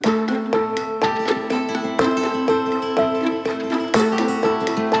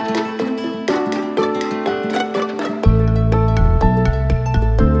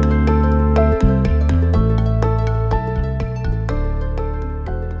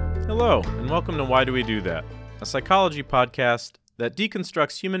Hello, and welcome to Why Do We Do That, a psychology podcast that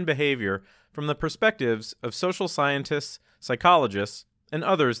deconstructs human behavior from the perspectives of social scientists, psychologists, and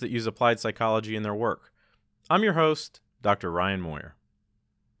others that use applied psychology in their work. I'm your host, Dr. Ryan Moyer.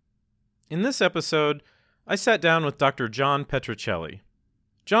 In this episode, I sat down with Dr. John Petrocelli.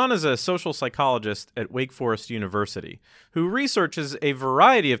 John is a social psychologist at Wake Forest University who researches a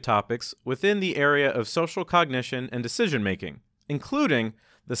variety of topics within the area of social cognition and decision-making, including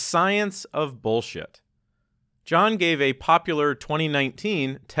the science of bullshit. John gave a popular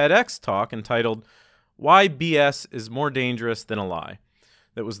 2019 TEDx talk entitled Why BS is More Dangerous Than a Lie,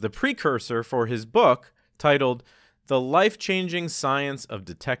 that was the precursor for his book titled The Life-Changing Science of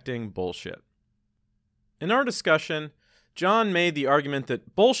Detecting Bullshit. In our discussion, John made the argument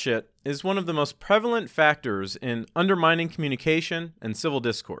that bullshit is one of the most prevalent factors in undermining communication and civil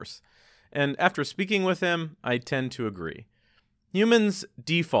discourse, and after speaking with him, I tend to agree. Humans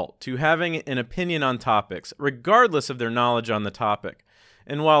default to having an opinion on topics, regardless of their knowledge on the topic.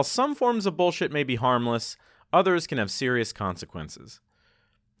 And while some forms of bullshit may be harmless, others can have serious consequences.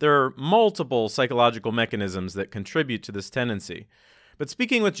 There are multiple psychological mechanisms that contribute to this tendency. But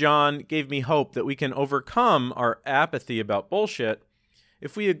speaking with John gave me hope that we can overcome our apathy about bullshit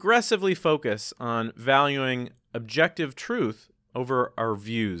if we aggressively focus on valuing objective truth over our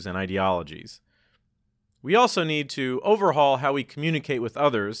views and ideologies. We also need to overhaul how we communicate with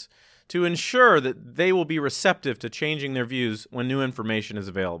others to ensure that they will be receptive to changing their views when new information is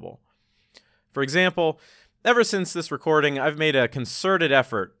available. For example, ever since this recording, I've made a concerted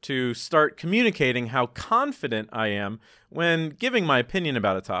effort to start communicating how confident I am when giving my opinion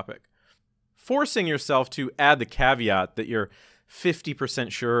about a topic. Forcing yourself to add the caveat that you're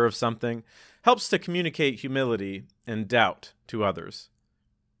 50% sure of something helps to communicate humility and doubt to others.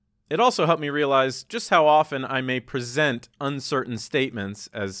 It also helped me realize just how often I may present uncertain statements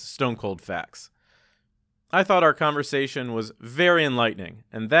as stone-cold facts. I thought our conversation was very enlightening,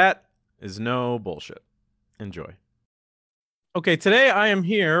 and that is no bullshit. Enjoy. Okay, today I am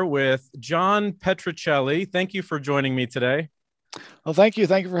here with John Petrocelli. Thank you for joining me today. Well, thank you.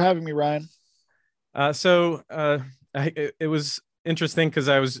 Thank you for having me, Ryan. It was interesting because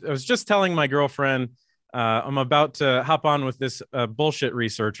I was just telling my girlfriend I'm about to hop on with this bullshit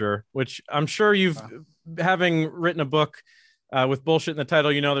researcher, which I'm sure having written a book with bullshit in the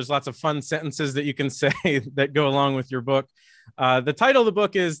title, there's lots of fun sentences that you can say that go along with your book. The title of the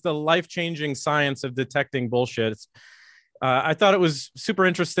book is The Life-Changing Science of Detecting Bullshit. I thought it was super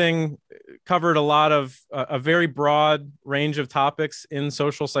interesting, covered a lot of a very broad range of topics in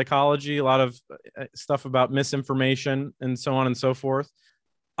social psychology, a lot of stuff about misinformation and so on and so forth.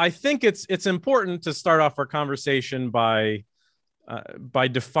 I think it's important to start off our conversation by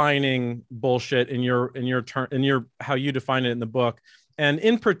defining bullshit in your how you define it in the book, and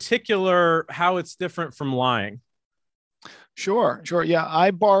in particular how it's different from lying. Sure. Yeah,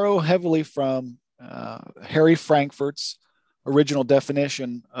 I borrow heavily from Harry Frankfurt's original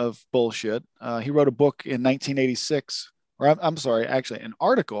definition of bullshit. He wrote a book in 1986, or I'm sorry, actually an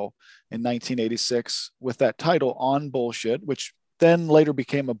article in 1986 with that title on bullshit, which then later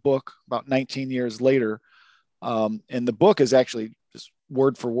became a book about 19 years later. And the book is actually just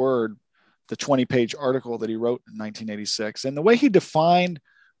word for word the 20-page article that he wrote in 1986. And the way he defined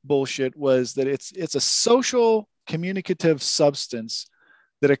bullshit was that it's a social communicative substance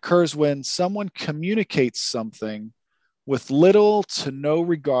that occurs when someone communicates something with little to no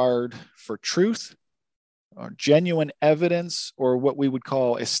regard for truth or genuine evidence or what we would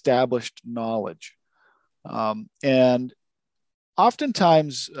call established knowledge. And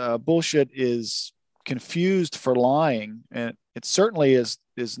oftentimes, bullshit is confused for lying, and it certainly is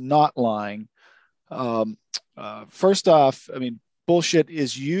not lying. First off, I mean, bullshit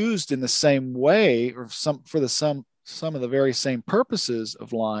is used in the same way, or some of the very same purposes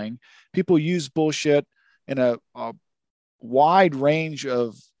of lying. People use bullshit in a wide range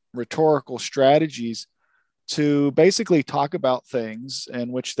of rhetorical strategies to basically talk about things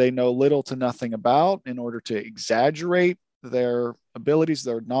in which they know little to nothing about in order to exaggerate their abilities,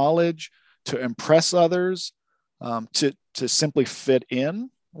 their knowledge, to impress others, to simply fit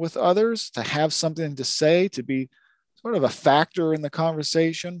in with others, to have something to say, to be sort of a factor in the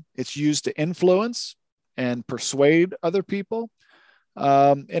conversation. It's used to influence and persuade other people.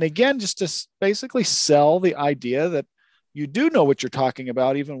 And again, just to basically sell the idea that you do know what you're talking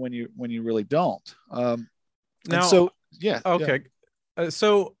about, even when you really don't. So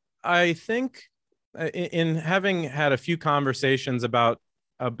I think in having had a few conversations about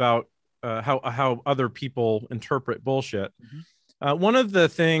how other people interpret bullshit, one of the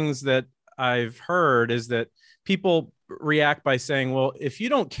things that I've heard is that people react by saying, well, if you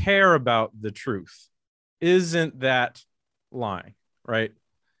don't care about the truth, isn't that lying, right?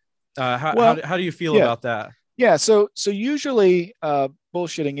 How do you feel yeah, about that? yeah. So usually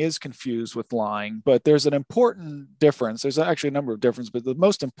bullshitting is confused with lying, but there's an important difference. There's actually a number of differences, but the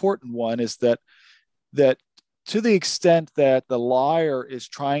most important one is that to the extent that the liar is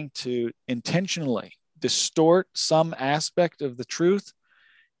trying to intentionally distort some aspect of the truth,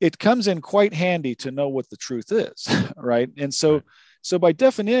 it comes in quite handy to know what the truth is, right? And so, Right. so by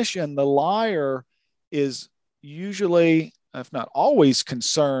definition, the liar is usually, if not always,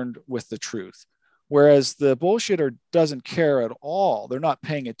 concerned with the truth, whereas the bullshitter doesn't care at all. They're not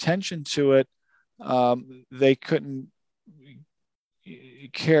paying attention to it. They couldn't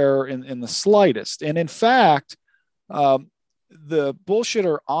care in the slightest. And in fact, the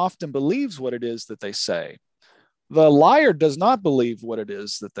bullshitter often believes what it is that they say. The liar does not believe what it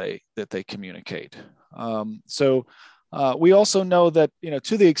is that they communicate. We also know that,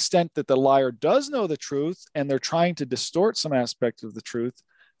 to the extent that the liar does know the truth and they're trying to distort some aspect of the truth,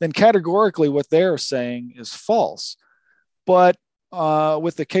 then categorically what they're saying is false. But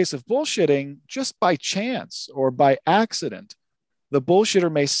with the case of bullshitting, just by chance or by accident, the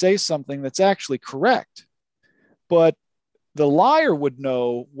bullshitter may say something that's actually correct, but the liar would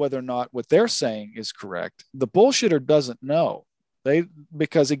know whether or not what they're saying is correct. The bullshitter doesn't know.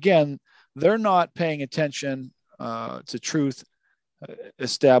 Because again, they're not paying attention to truth,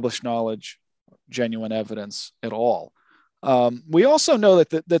 established knowledge, genuine evidence at all. We also know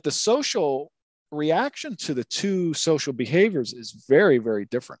that the social reaction to the two social behaviors is very, very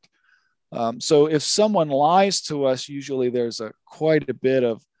different. So if someone lies to us, usually there's quite a bit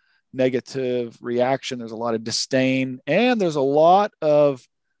of negative reaction. There's a lot of disdain, and there's a lot of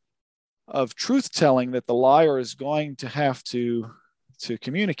truth telling that the liar is going to have to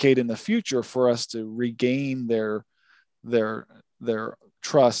communicate in the future for us to regain their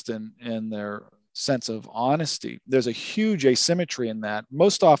trust and their sense of honesty. There's a huge asymmetry in that.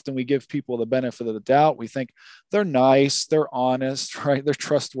 Most often we give people the benefit of the doubt. We think they're nice, they're honest, right? They're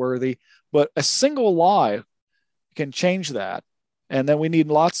trustworthy, but a single lie can change that. And then we need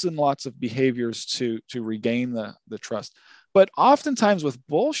lots and lots of behaviors to regain the trust. But oftentimes with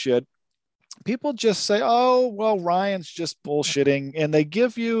bullshit, people just say, oh, well, Ryan's just bullshitting. And they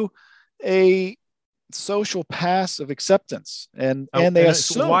give you a social pass of acceptance. And they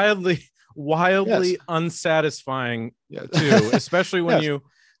assume. It's wildly Yes. unsatisfying too, especially when Yes.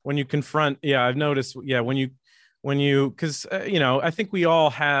 when you confront. Yeah, I've noticed. Yeah, when you because I think we all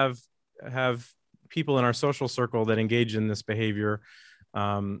have people in our social circle that engage in this behavior,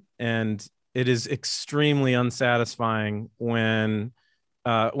 and it is extremely unsatisfying when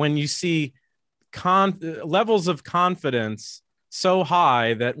you see levels of confidence so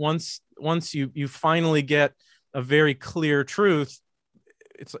high that once you finally get a very clear truth,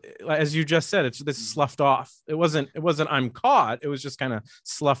 it's, as you just said, it's this sloughed off. It wasn't I'm caught. It was just kind of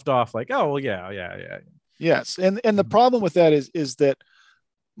sloughed off, like, oh well, yeah. Yes, and the problem with that is that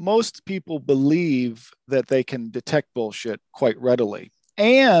most people believe that they can detect bullshit quite readily,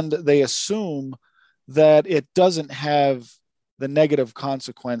 and they assume that it doesn't have the negative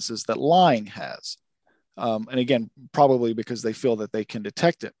consequences that lying has. And again, probably because they feel that they can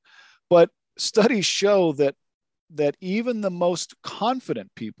detect it. But studies show that even the most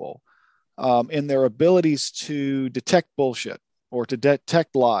confident people in their abilities to detect bullshit or to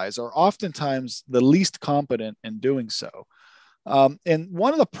detect lies are oftentimes the least competent in doing so. And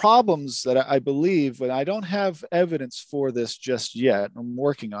one of the problems that I believe, and I don't have evidence for this just yet, I'm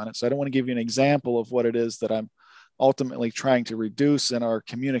working on it, so I don't want to give you an example of what it is that I'm ultimately trying to reduce in our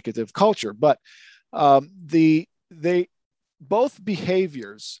communicative culture, but both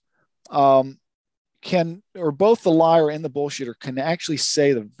behaviors both the liar and the bullshitter can actually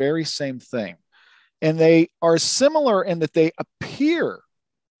say the very same thing. And they are similar in that they appear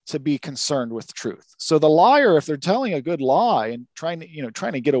to be concerned with truth. So the liar, if they're telling a good lie and trying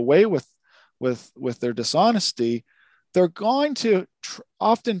to get away with their dishonesty, they're going to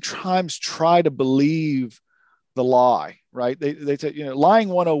oftentimes try to believe the lie, right? They say, lying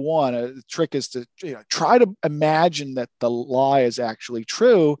 101, the trick is to try to imagine that the lie is actually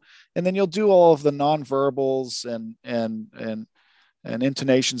true, and then you'll do all of the nonverbals and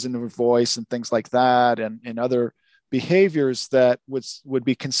intonations in the voice and things like that, and other behaviors that would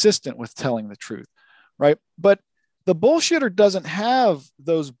be consistent with telling the truth, right? But the bullshitter doesn't have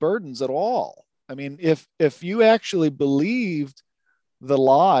those burdens at all. I mean, if you actually believed the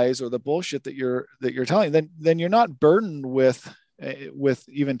lies or the bullshit that you're telling, then you're not burdened with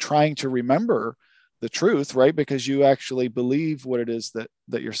even trying to remember the truth, right? Because you actually believe what it is that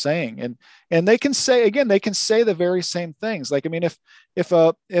you're saying. And they can say, again, they can say the very same things. Like, I mean, if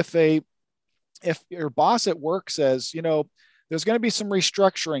your boss at work says, there's going to be some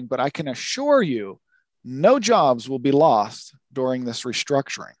restructuring, but I can assure you no jobs will be lost during this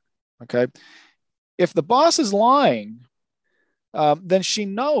restructuring. Okay. If the boss is lying, then she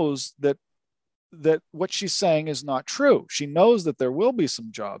knows that what she's saying is not true. She knows that there will be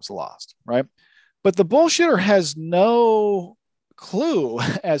some jobs lost, right? But the bullshitter has no clue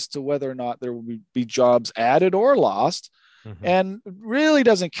as to whether or not there will be jobs added or lost, and really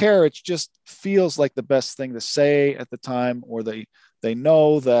doesn't care. It just feels like the best thing to say at the time, or they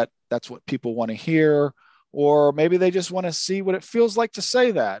know that that's what people want to hear, or maybe they just want to see what it feels like to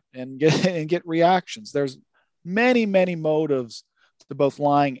say that and get reactions. There's many motives to both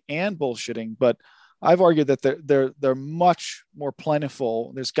lying and bullshitting, but I've argued that they're much more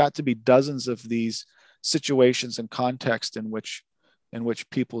plentiful. There's got to be dozens of these situations and context in which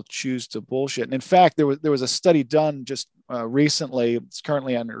people choose to bullshit. And in fact, there was a study done just recently. It's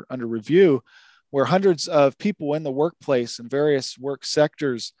currently under review, where hundreds of people in the workplace in various work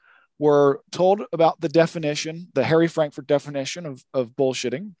sectors were told about the definition, the Harry Frankfurt definition of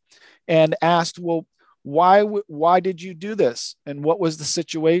bullshitting, and asked, well, why did you do this, and what was the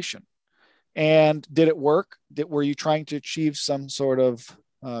situation? And did it work? Were you trying to achieve some sort of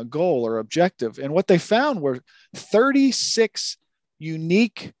goal or objective? And what they found were 36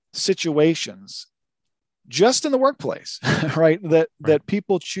 unique situations just in the workplace, right? That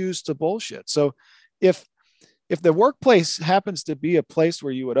people choose to bullshit. So if the workplace happens to be a place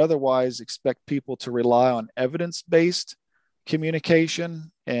where you would otherwise expect people to rely on evidence-based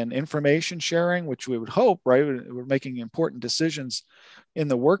communication and information sharing, which we would hope, right? We're making important decisions in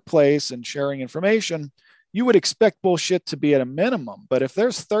the workplace and sharing information. You would expect bullshit to be at a minimum. But if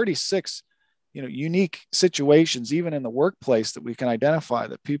there's 36, unique situations, even in the workplace, that we can identify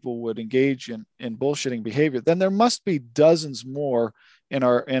that people would engage in bullshitting behavior, then there must be dozens more in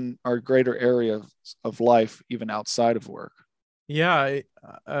our greater areas of life, even outside of work. Yeah.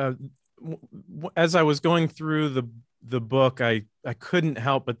 As I was going through the book, I couldn't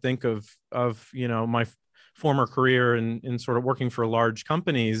help but think of my former career in sort of working for large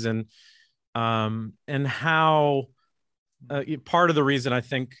companies, and how part of the reason I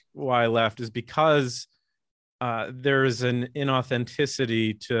think why I left is because there's an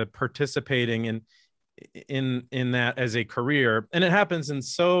inauthenticity to participating in that as a career, and it happens in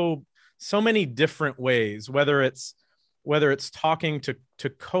so many different ways. Whether it's talking to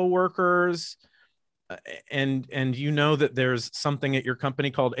coworkers, and that there's something at your company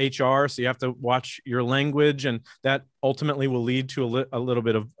called HR, so you have to watch your language, and that ultimately will lead to a little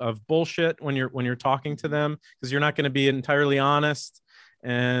bit of bullshit when you're talking to them, because you're not going to be entirely honest,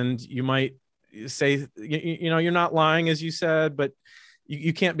 and you might say you're not lying, as you said, but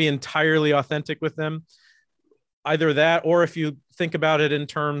you can't be entirely authentic with them. Either that, or if you think about it in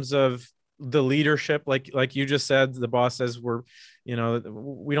terms of the leadership, like you just said, the boss says we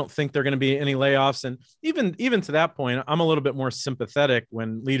don't think there are going to be any layoffs. And even to that point, I'm a little bit more sympathetic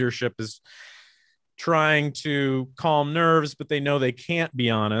when leadership is trying to calm nerves, but they know they can't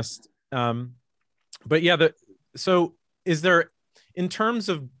be honest. But yeah, so is there, in terms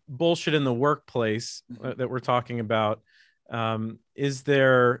of bullshit in the workplace that we're talking about, is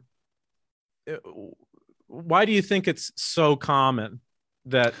there, why do you think it's so common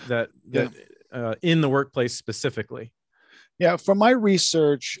that in the workplace specifically? Yeah, from my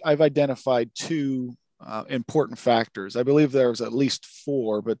research, I've identified two important factors. I believe there's at least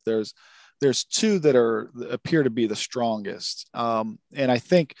four, but there's two that appear to be the strongest. And I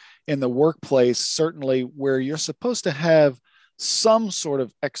think in the workplace, certainly where you're supposed to have some sort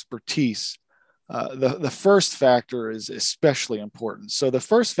of expertise, the first factor is especially important. So the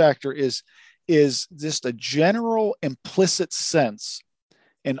first factor is just a general implicit sense,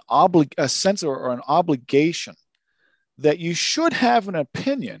 a sense or an obligation that you should have an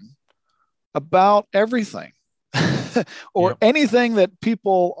opinion about everything or anything that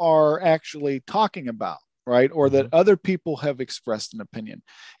people are actually talking about, right? Or that other people have expressed an opinion.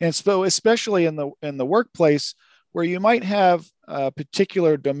 And so especially in the workplace, where you might have a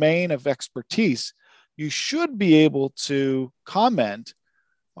particular domain of expertise, you should be able to comment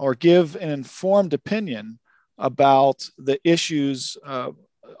or give an informed opinion about the issues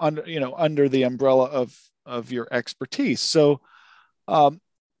under the umbrella of your expertise. So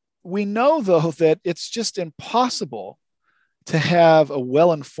we know, though, that it's just impossible to have a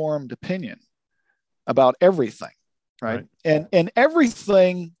well-informed opinion about everything, right? And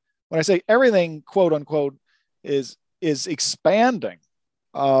everything, when I say everything, quote unquote, is expanding.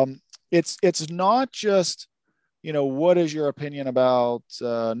 it's not just, what is your opinion about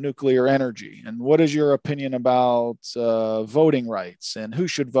nuclear energy, and what is your opinion about voting rights and who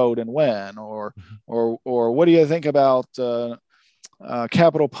should vote and when, or what do you think about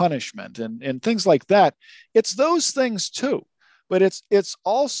capital punishment and things like that. It's those things too, but it's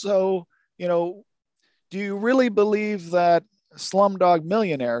also, do you really believe that Slumdog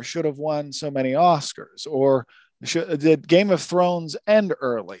Millionaire should have won so many Oscars, or did Game of Thrones end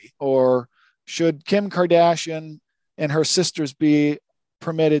early, or should Kim Kardashian and her sisters be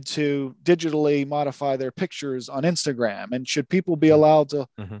permitted to digitally modify their pictures on Instagram? And should people be allowed to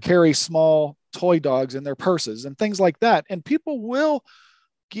carry small toy dogs in their purses and things like that? And people will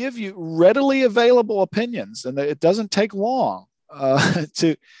give you readily available opinions, and it doesn't take long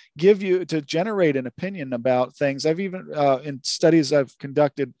to generate an opinion about things. I've even, in studies I've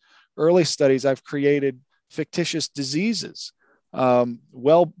conducted, early studies, I've created fictitious diseases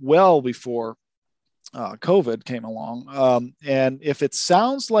well before COVID came along. And if it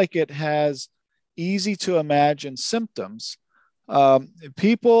sounds like it has easy to imagine symptoms,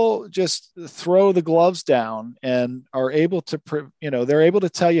 people just throw the gloves down and are able to, they're able to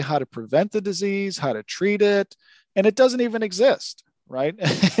tell you how to prevent the disease, how to treat it, and it doesn't even exist, right?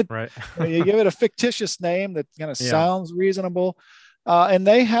 Right. You give it a fictitious name that kind of sounds reasonable, and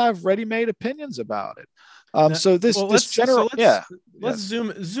they have ready-made opinions about it. So let's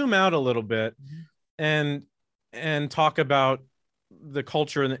zoom out a little bit and talk about the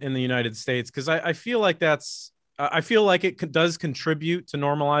culture in the United States, because I feel like it does contribute to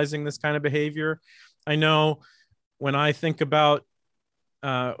normalizing this kind of behavior. I know when I think about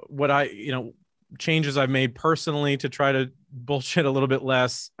what changes I've made personally to try to bullshit a little bit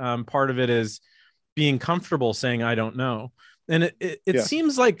less, part of it is being comfortable saying I don't know, and it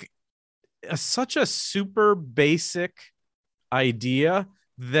seems like such a super basic idea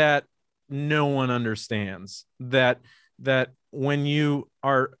that no one understands, that when you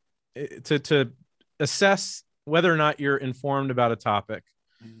are to assess whether or not you're informed about a topic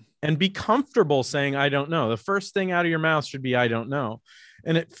and be comfortable saying I don't know, the first thing out of your mouth should be I don't know.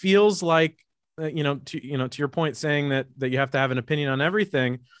 And it feels like to your point, saying that you have to have an opinion on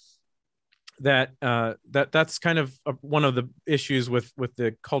everything, that's kind of one of the issues with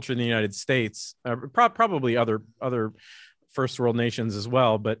the culture in the United States, probably other first world nations as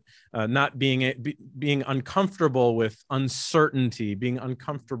well, but not being uncomfortable with uncertainty, being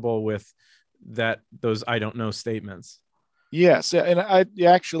uncomfortable with those I don't know statements. Yes, and I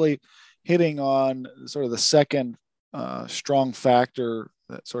actually hitting on sort of the second strong factor,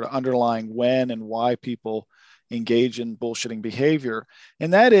 that sort of underlying when and why people engage in bullshitting behavior,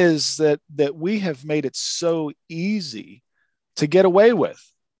 and that is that we have made it so easy to get away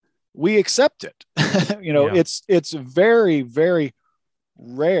with. We accept it. It's very, very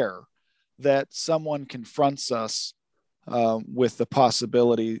rare that someone confronts us with the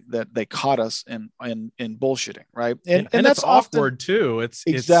possibility that they caught us in bullshitting, right? And that's awkward too. It's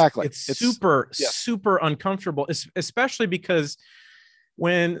super uncomfortable, especially because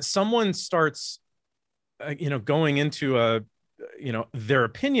when someone starts, going into their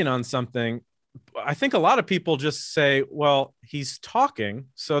opinion on something, I think a lot of people just say, well, he's talking,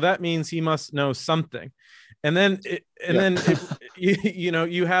 so that means he must know something. And then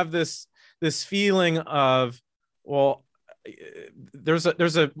you have this feeling of, well, there's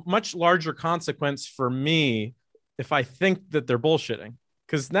a much larger consequence for me if I think that they're bullshitting,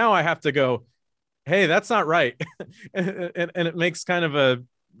 because now I have to go, hey, that's not right. and it makes kind of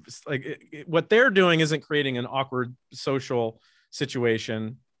what they're doing isn't creating an awkward social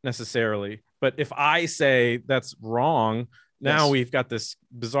situation necessarily, but if I say that's wrong, now we've got this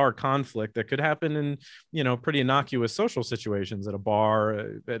bizarre conflict that could happen in pretty innocuous social situations, at a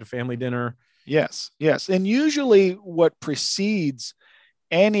bar, at a family dinner. Yes. And usually what precedes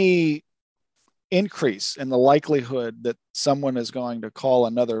any increase in the likelihood that someone is going to call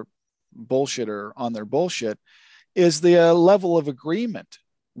another bullshitter on their bullshit is the level of agreement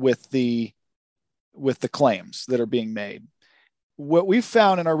with the claims that are being made. What we've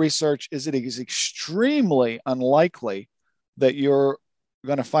found in our research is it is extremely unlikely that you're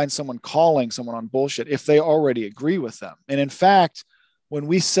going to find someone calling someone on bullshit if they already agree with them. And in fact, when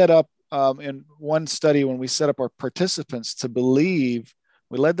we set up in one study, when we set up our participants to believe,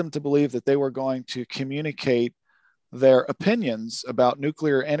 we led them to believe that they were going to communicate their opinions about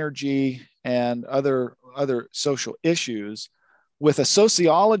nuclear energy and other social issues with a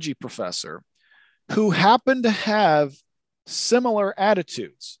sociology professor who happened to have similar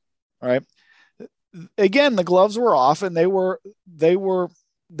attitudes. Right? Again, the gloves were off, and they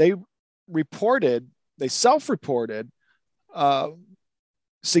self-reported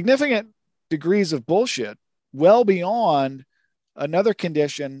significant degrees of bullshit, well beyond another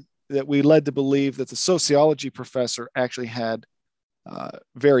condition that we led to believe that the sociology professor actually had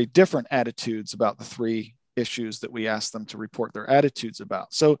very different attitudes about the three issues that we asked them to report their attitudes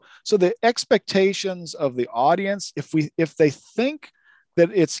about. So the expectations of the audience, if they think that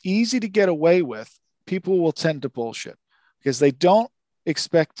it's easy to get away with, people will tend to bullshit because they don't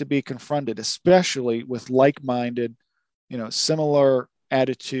expect to be confronted, especially with like-minded, similar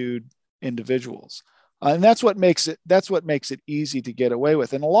attitude individuals. And that's what makes it easy to get away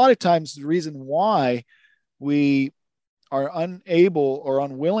with. And a lot of times the reason why we are unable or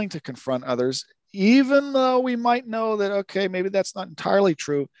unwilling to confront others, even though we might know that, okay, maybe that's not entirely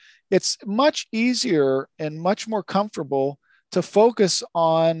true, it's much easier and much more comfortable to focus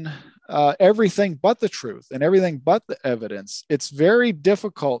on everything but the truth and everything but the evidence. It's very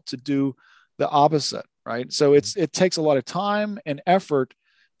difficult to do the opposite, right? So it takes a lot of time and effort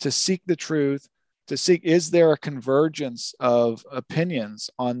to seek the truth, to seek, is there a convergence of opinions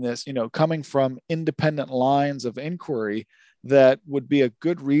on this, coming from independent lines of inquiry that would be a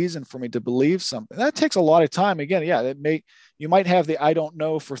good reason for me to believe something. That takes a lot of time. Again, yeah, you might have the I don't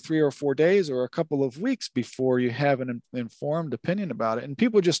know for 3 or 4 days or a couple of weeks before you have an informed opinion about it. And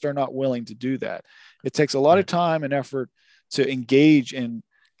people just are not willing to do that. It takes a lot of time and effort to engage in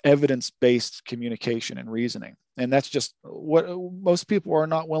evidence-based communication and reasoning. And that's just what most people are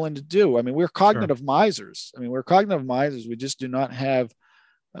not willing to do. I mean, we're cognitive misers. We just do not have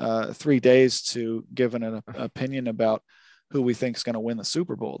 3 days to give an opinion about who we think is going to win the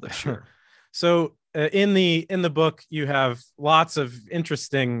Super Bowl this year. So in the book, you have lots of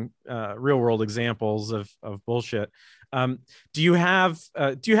interesting real world examples of bullshit. Do you have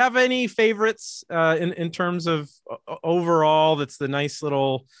any favorites in terms of overall? That's the nice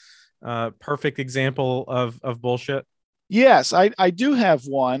little perfect example of bullshit. Yes, I do have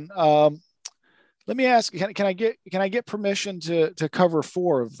one. Let me ask, can I get permission to cover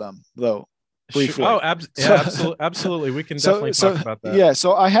 4 of them though? Briefly. Oh, absolutely. We can definitely talk about that. Yeah.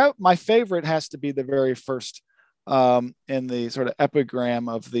 So I have, my favorite has to be the very first in the sort of epigram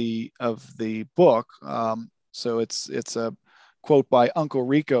of the book. So it's a quote by Uncle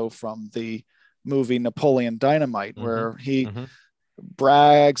Rico from the movie Napoleon Dynamite, where he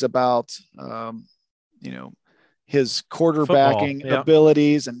brags about his quarterbacking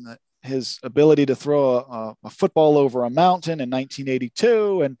abilities and his ability to throw a football over a mountain in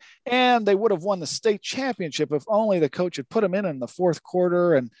 1982, and they would have won the state championship if only the coach had put him in the 4th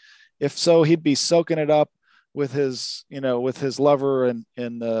quarter, and if so, he'd be soaking it up with his lover in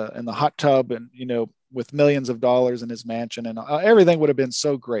the hot tub, and with millions of dollars in his mansion, and everything would have been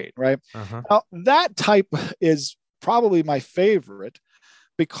so great, right? Now, that type is probably my favorite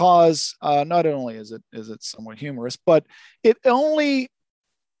because not only is it somewhat humorous, but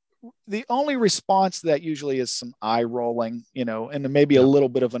the only response to that usually is some eye rolling, and maybe a little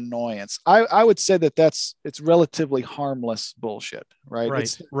bit of annoyance. I would say it's relatively harmless bullshit,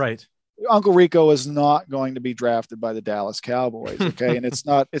 right? Right. Uncle Rico is not going to be drafted by the Dallas Cowboys, okay, and it's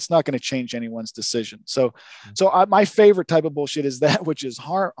not going to change anyone's decision. So my favorite type of bullshit is that which is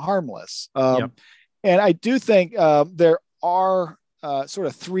harmless. And I do think there are sort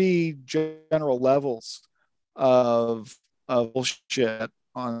of 3 general levels of bullshit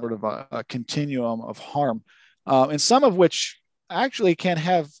on sort of a continuum of harm, and some of which actually can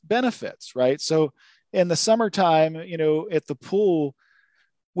have benefits, right? So in the summertime, at the pool,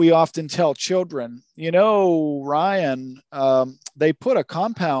 we often tell children, Ryan, they put a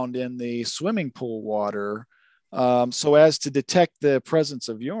compound in the swimming pool water so as to detect the presence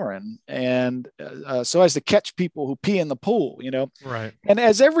of urine, and so as to catch people who pee in the pool, Right. And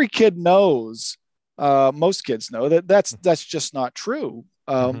as every kid knows, most kids know that's just not true.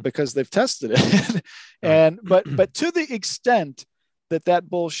 Because they've tested it. But to the extent that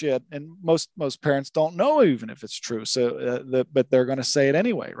bullshit, and most parents don't know even if it's true, so but they're going to say it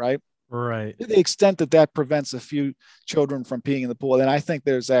anyway, right? Right. To the extent that prevents a few children from peeing in the pool, then I think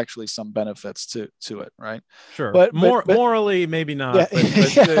there's actually some benefits to it, right? Sure. But morally, maybe not.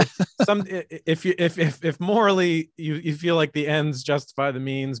 Yeah. If morally you feel like the ends justify the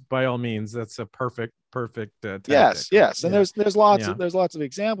means, by all means, that's a perfect tactic. Yes. And there's lots of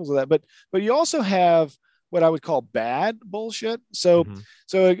examples of that. But you also have what I would call bad bullshit. So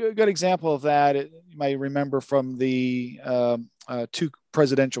a good example of that, you might remember from the 2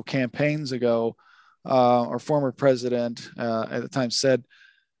 presidential campaigns ago, our former president at the time said,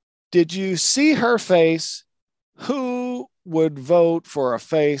 "Did you see her face? Who would vote for a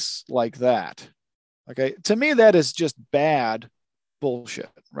face like that?" Okay, to me that is just bad bullshit,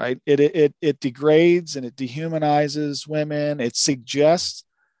 right? It degrades and it dehumanizes women. It suggests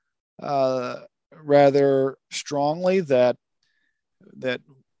rather strongly that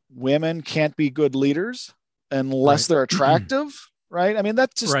women can't be good leaders unless Right. they're attractive, right? I mean,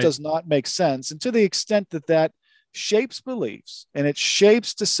 that just Right. does not make sense. And to the extent that that shapes beliefs and it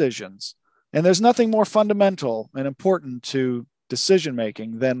shapes decisions, and there's nothing more fundamental and important to decision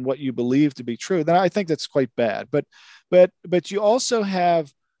making than what you believe to be true, then I think that's quite bad. But you also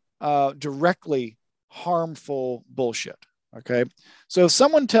have directly harmful bullshit. Okay, so if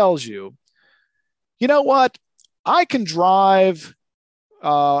someone tells you, you know what, I can drive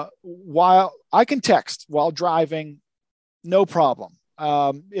while I can text while driving, no problem.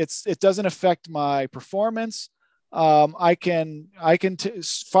 It doesn't affect my performance. I can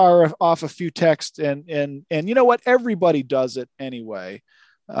fire off a few texts and you know what? Everybody does it anyway.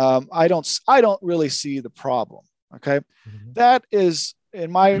 I don't really see the problem. Okay, Mhm. that is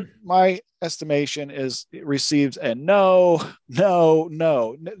in my estimation is it receives a no, no,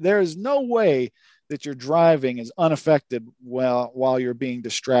 no. There is no way that your driving is unaffected while you're being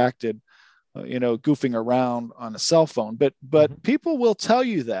distracted, goofing around on a cell phone. But Mhm. people will tell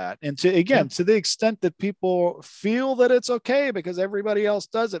you that, and Yeah. to the extent that people feel that it's okay because everybody else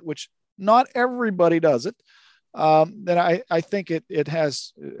does it, which not everybody does it, then I think it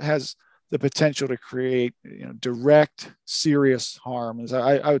has the potential to create direct serious harm. As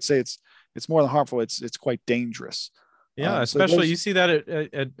I would say it's more than harmful. It's quite dangerous. Yeah, So especially there's you see that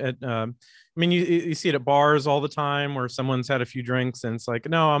at I mean, you see it at bars all the time where someone's had a few drinks and it's like,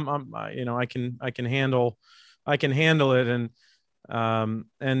 no, I can handle it.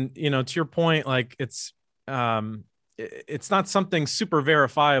 And to your point, like it's not something super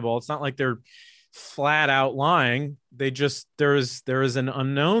verifiable. It's not like they're flat out lying. They just, there is an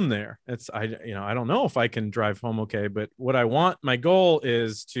unknown there. I don't know if I can drive home okay, but my goal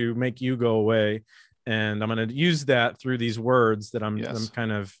is to make you go away, and I'm going to use that through these words that I'm yes.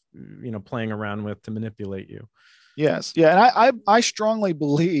 kind of playing around with to manipulate you. Yes, yeah, and I strongly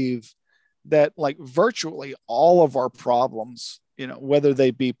believe that like virtually all of our problems, whether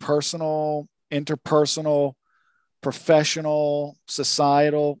they be personal, interpersonal, professional,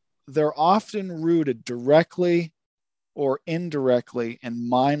 societal, they're often rooted directly or indirectly in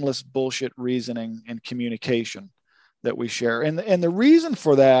mindless bullshit reasoning and communication that we share. And the reason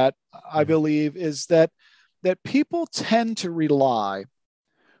for that, I Mhm. believe, is that people tend to rely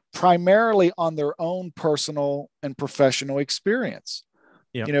primarily on their own personal and professional experience.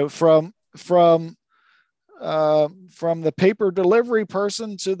 Yeah. From the paper delivery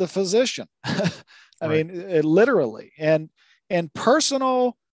person to the physician. I Right. mean, literally, and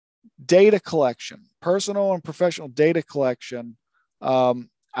personal and professional data collection,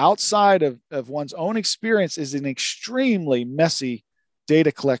 outside of one's own experience, is an extremely messy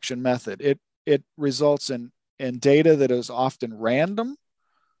data collection method. It results in data that is often random.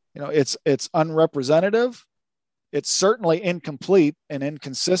 It's unrepresentative. It's certainly incomplete and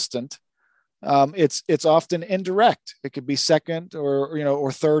inconsistent. It's often indirect. It could be second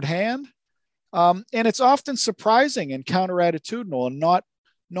or third hand, and it's often surprising and counterattitudinal, and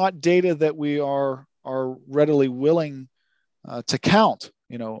not data that we are readily willing to count,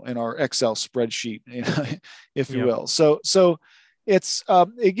 in our Excel spreadsheet, if you Yeah. will. So it's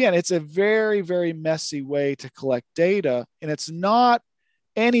again, it's a very, very messy way to collect data, and it's not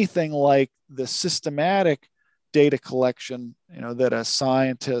anything like the systematic data collection, that a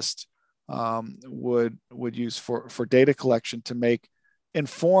scientist would use for data collection to make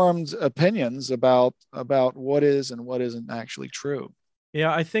informed opinions about what is and what isn't actually true.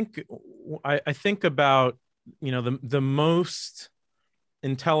 Yeah, I think about the most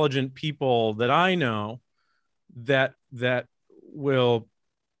intelligent people that I know that will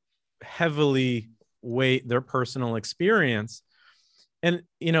heavily weight their personal experience. And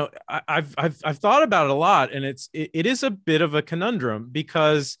I've thought about it a lot, and it is a bit of a conundrum,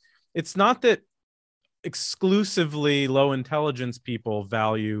 because it's not that exclusively low intelligence people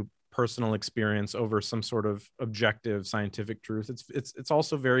value personal experience over some sort of objective scientific truth. It's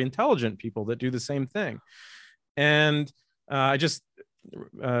also very intelligent people that do the same thing. And I just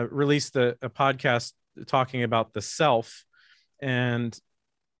released a podcast talking about the self, and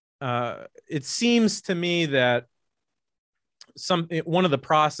it seems to me that one of the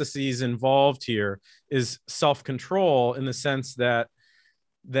processes involved here is self-control, in the sense that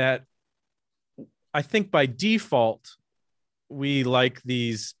I think by default we like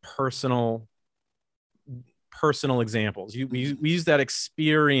these personal examples. We use that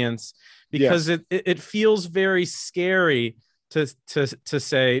experience because Yes. it feels very scary to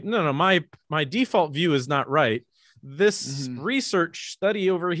say no, my default view is not right. This Mm-hmm. research study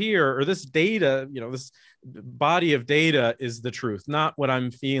over here, or this data, this body of data, is the truth, not what I'm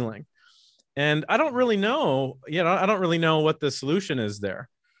feeling. And I don't really know, I don't really know what the solution is there.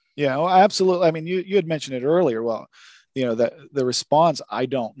 Yeah, well, absolutely. I mean, you had mentioned it earlier. Well, that the response "I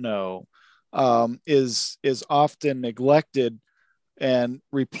don't know" is often neglected and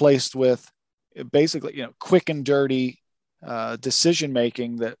replaced with basically quick and dirty decision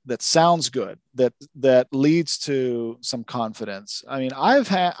making that sounds good, that leads to some confidence. I mean,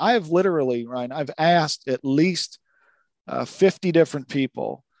 I've literally, Ryan, I've asked at least 50 different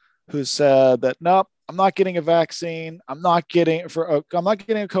people who said that nope, I'm not getting a vaccine. I'm not getting a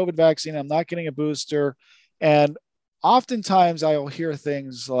COVID vaccine. I'm not getting a booster. And oftentimes I'll hear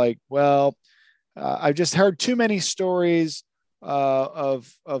things like, well, I've just heard too many stories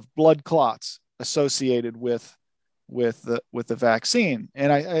of blood clots associated with the vaccine.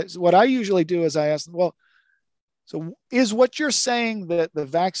 And what I usually do is I ask them, well, so is what you're saying that the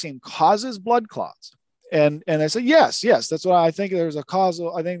vaccine causes blood clots? And I say, yes, that's what I think. I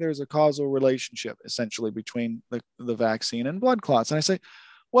think there's a causal relationship essentially between the vaccine and blood clots. And I say,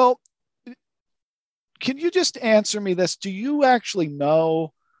 well, can you just answer me this? Do you actually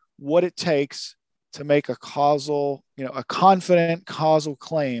know what it takes to make a confident causal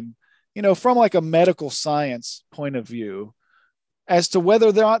claim, from like a medical science point of view, as to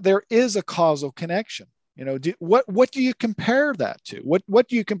whether there is a causal connection? What do you compare that to? What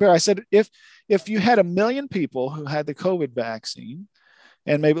do you compare? I said, if you had 1 million people who had the COVID vaccine,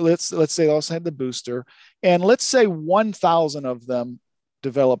 and maybe let's say they also had the booster, and let's say 1,000 of them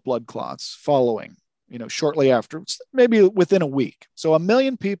develop blood clots following, shortly after, maybe within a week. So 1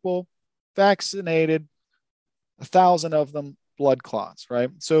 million people vaccinated, 1,000 of them blood clots,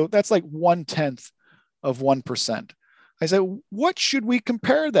 right? So that's like 1/10 of 1%. I said, what should we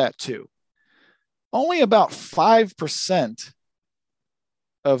compare that to? Only about 5%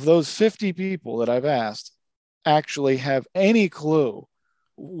 of those 50 people that I've asked actually have any clue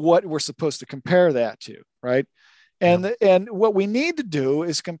what we're supposed to compare that to, right? And what we need to do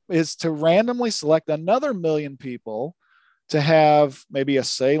is to randomly select another 1 million people to have maybe a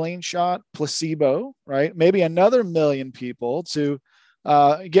saline shot, placebo, right? Maybe another 1 million people to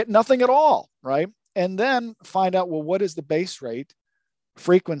get nothing at all, right? And then find out, well, what is the base rate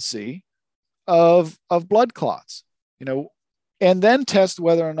frequency of blood clots, and then test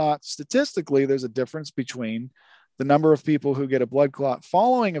whether or not statistically there's a difference between the number of people who get a blood clot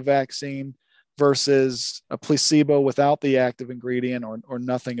following a vaccine versus a placebo without the active ingredient or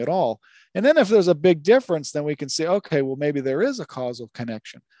nothing at all. And then if there's a big difference, then we can say, okay, well, maybe there is a causal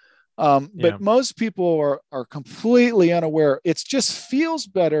connection. But most people are completely unaware. It just feels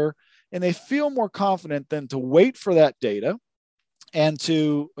better and they feel more confident than to wait for that data and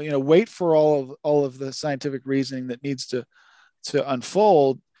to wait for all of the scientific reasoning that needs to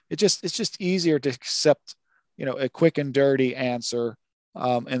unfold. It's just easier to accept a quick and dirty answer,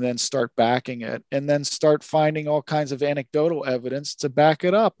 and then start backing it, and then start finding all kinds of anecdotal evidence to back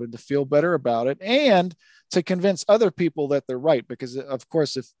it up and to feel better about it, and to convince other people that they're right. Because of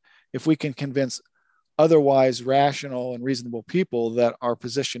course, if we can convince otherwise rational and reasonable people that our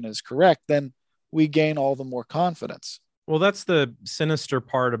position is correct, then we gain all the more confidence. Well, that's the sinister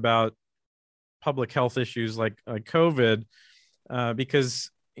part about public health issues like COVID, because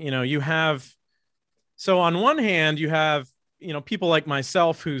you have. So on one hand, you have people like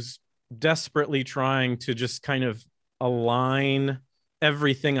myself who's desperately trying to just kind of align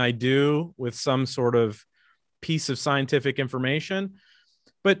everything I do with some sort of piece of scientific information.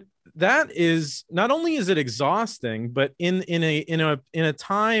 But that is not only is it exhausting, but in a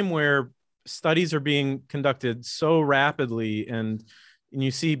time where studies are being conducted so rapidly, and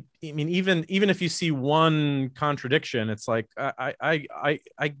you see, I mean, even if you see one contradiction, it's like I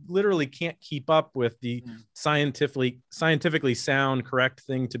literally can't keep up with the scientifically sound, correct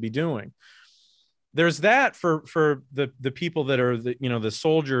thing to be doing. There's that for the people that are the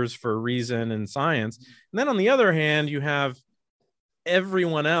soldiers for reason and science, and then on the other hand, you have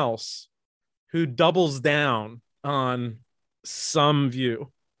everyone else who doubles down on some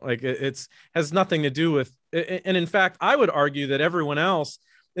view. Like it's has nothing to do with, and in fact, I would argue that everyone else,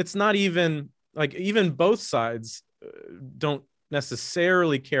 it's not even like, even both sides don't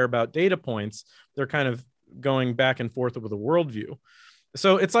necessarily care about data points. They're kind of going back and forth with a worldview.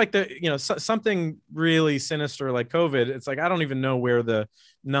 So it's like something really sinister like COVID. It's like, I don't even know where the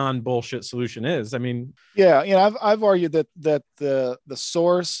non-bullshit solution is. I mean, yeah, I've argued that the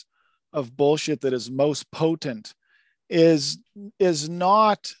source of bullshit that is most potent is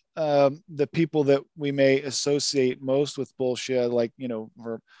not the people that we may associate most with bullshit, like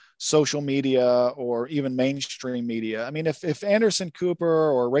for social media or even mainstream media. I mean, if Anderson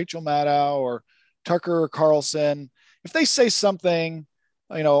Cooper or Rachel Maddow or Tucker Carlson, if they say something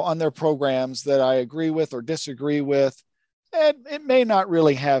on their programs that I agree with or disagree with, it may not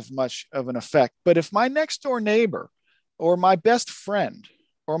really have much of an effect. But if my next door neighbor or my best friend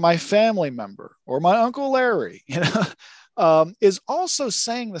or my family member or my Uncle Larry, is also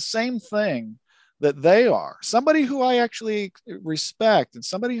saying the same thing that they are, somebody who I actually respect and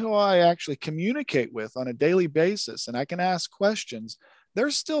somebody who I actually communicate with on a daily basis, and I can ask questions,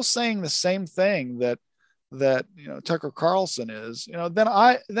 they're still saying the same thing that Tucker Carlson is,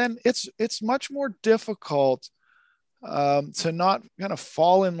 then it's much more difficult to not kind of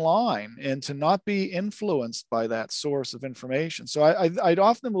fall in line and to not be influenced by that source of information. So I'd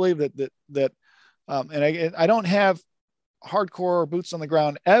often believe that and I don't have hardcore boots on the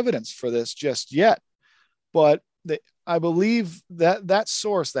ground evidence for this just yet, but I believe that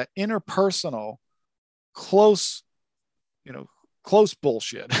source, that interpersonal, close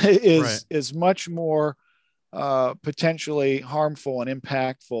bullshit is much more potentially harmful and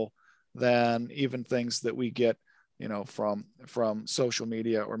impactful than even things that we get from social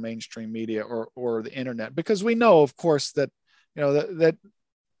media or mainstream media or the internet, because we know, of course, that that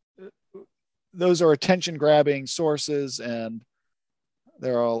those are attention grabbing sources, and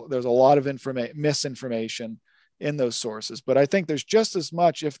there's a lot of misinformation in those sources. But I think there's just as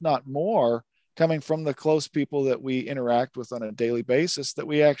much, if not more, coming from the close people that we interact with on a daily basis that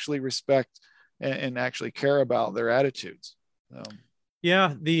we actually respect and actually care about their attitudes.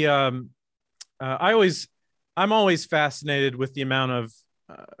 Yeah, I'm always fascinated with the amount of,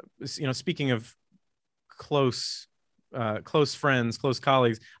 speaking of close friends, close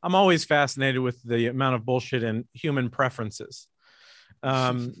colleagues, I'm always fascinated with the amount of bullshit in human preferences.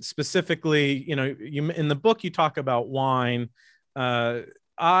 Specifically, in the book, you talk about wine. I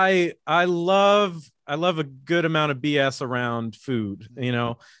love a good amount of BS around food.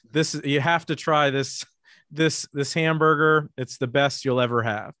 You have to try this hamburger. It's the best you'll ever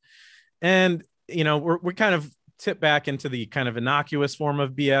have. And we kind of tip back into the kind of innocuous form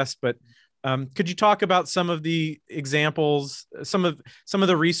of BS, but could you talk about some of the examples, some of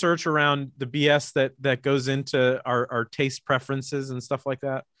the research around the BS that goes into our taste preferences and stuff like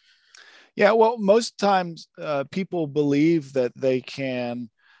that? Yeah, well, most times people believe that they can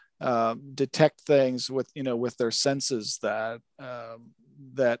detect things with their senses that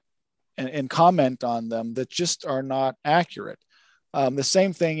and comment on them that just are not accurate. The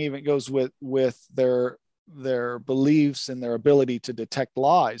same thing even goes with their beliefs and their ability to detect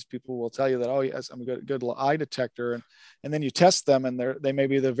lies. People will tell you that, oh yes, I'm a good lie detector, and then you test them, and they may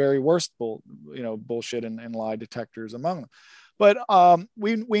be the very worst bullshit and lie detectors among them. But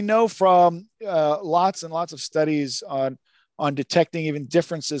we know from lots and lots of studies on detecting even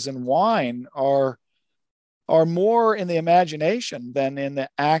differences in wine are more in the imagination than in the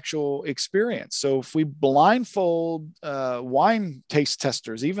actual experience. So if we blindfold wine taste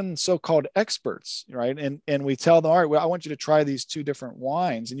testers, even so-called experts, right, and we tell them, all right, well, I want you to try these two different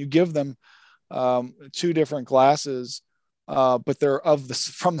wines, and you give them two different glasses, but they're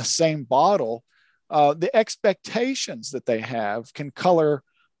from the same bottle, the expectations that they have can color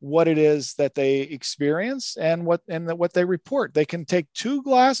what it is that they experience and what they report. They can take two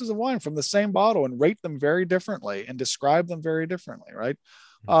glasses of wine from the same bottle and rate them very differently and describe them very differently, right?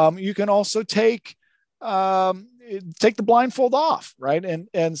 You can also take the blindfold off, right,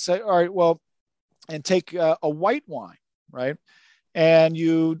 and say, all right, well, and take a white wine, right, and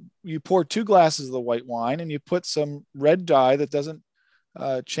you pour two glasses of the white wine and you put some red dye that doesn't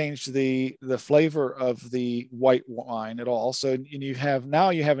change the flavor of the white wine at all. So you have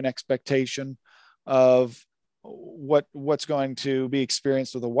an expectation of what's going to be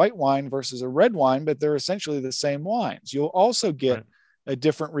experienced with a white wine versus a red wine, but they're essentially the same wines. You'll also get a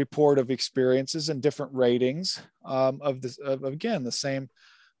different report of experiences and different ratings of again the same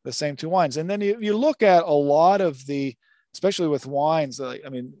two wines. And then you look at a lot of the, especially with wines, I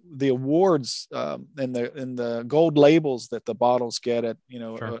mean, the awards and the gold labels that the bottles get at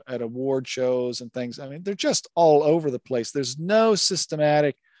at award shows and things. I mean, they're just all over the place. There's no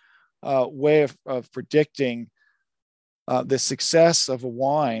systematic way of predicting the success of a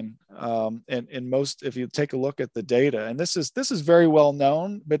wine. And most, if you take a look at the data, and this is very well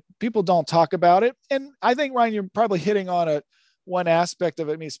known, but people don't talk about it. And I think, Ryan, you're probably hitting on one aspect of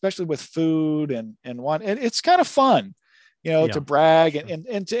it. I mean, especially with food and wine, and it's kind of fun. To brag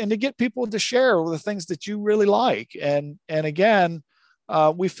and to get people to share the things that you really like. And again,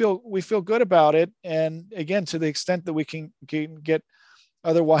 we feel good about it. And again, to the extent that we can get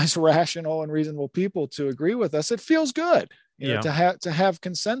otherwise rational and reasonable people to agree with us, it feels good, to have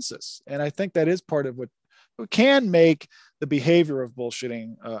consensus. And I think that is part of what can make the behavior of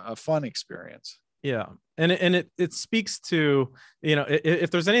bullshitting a fun experience. Yeah. And it speaks to,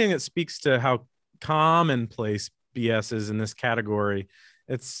 if there's anything that speaks to how commonplace BS is in this category,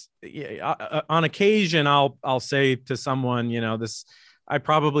 it's on occasion I'll say to someone, this, I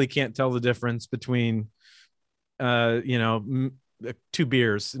probably can't tell the difference between two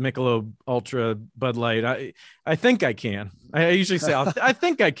beers, Michelob Ultra, Bud Light. I think I can. I usually say I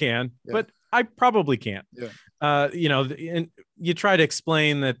think I can, yeah. But I probably can't. Yeah. And you try to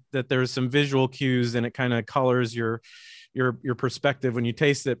explain that there's some visual cues and it kind of colors your perspective when you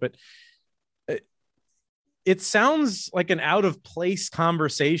taste it, but it sounds like an out of place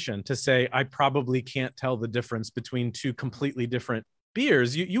conversation to say I probably can't tell the difference between two completely different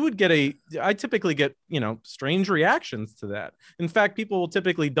beers. You would get I typically get, strange reactions to that. In fact, people will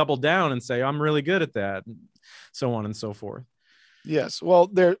typically double down and say, I'm really good at that, and so on and so forth. Yes. Well,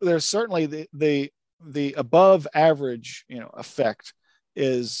 there's certainly the above average, effect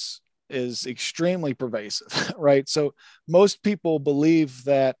is extremely pervasive, right? So most people believe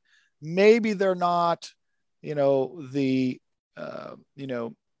that maybe they're not, the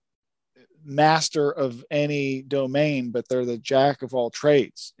master of any domain, but they're the jack of all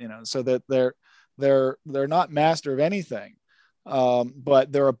trades, so that they're not master of anything,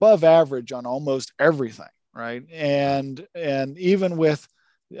 but they're above average on almost everything, right? And even with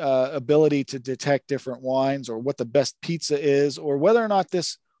ability to detect different wines, or what the best pizza is, or whether or not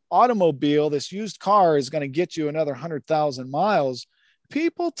this automobile, this used car, is going to get you another 100,000 miles,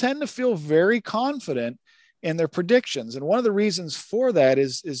 people tend to feel very confident in their predictions. And one of the reasons for that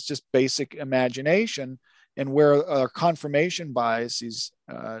is just basic imagination, and where our confirmation biases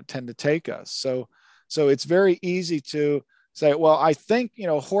tend to take us. So it's very easy to say, well, I think,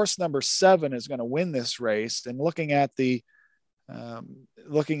 horse number 7 is going to win this race. And looking at the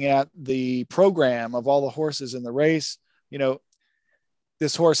program of all the horses in the race,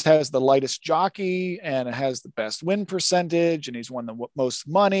 this horse has the lightest jockey, and it has the best win percentage, and he's won the most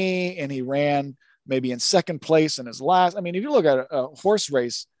money, and he ran maybe in second place in his last. I mean, if you look at a horse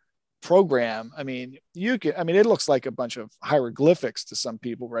race program, it looks like a bunch of hieroglyphics to some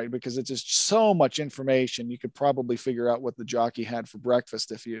people, right? Because it's just so much information. You could probably figure out what the jockey had for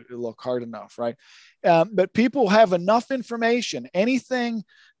breakfast if you look hard enough, right? But people have enough information. Anything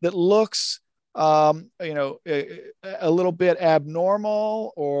that looks a little bit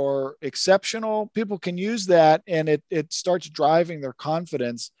abnormal or exceptional, people can use that, and it starts driving their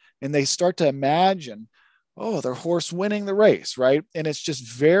confidence, and they start to imagine, oh, their horse winning the race, right? And it's just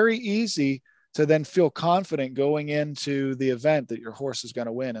very easy to then feel confident going into the event that your horse is going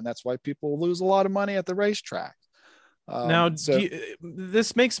to win. And that's why people lose a lot of money at the racetrack.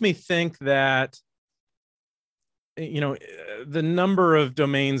 This makes me think that, the number of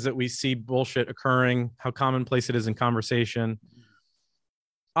domains that we see bullshit occurring, how commonplace it is in conversation.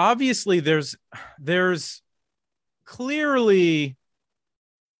 Obviously, there's clearly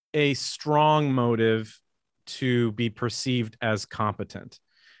a strong motive to be perceived as competent.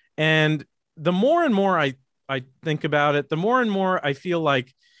 And the more and more I think about it, the more and more I feel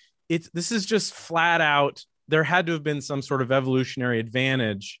like this is just flat out, there had to have been some sort of evolutionary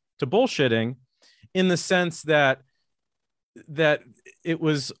advantage to bullshitting, in the sense that it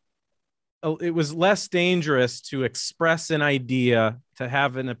was less dangerous to express an idea, to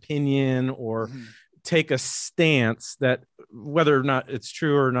have an opinion, or take a stance that, whether or not it's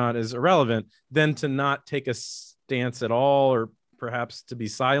true or not is irrelevant, than to not take a stance at all, or perhaps to be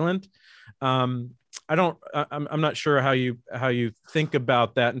silent. I'm not sure how you think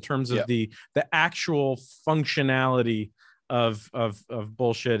about that in terms of the actual functionality of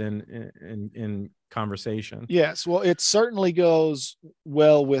bullshit in conversation. Yes, well, it certainly goes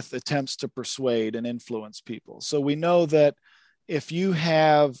well with attempts to persuade and influence people. So we know that if you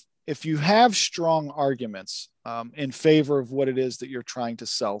have strong arguments in favor of what it is that you're trying to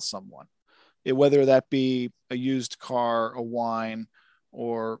sell someone, whether that be a used car, a wine,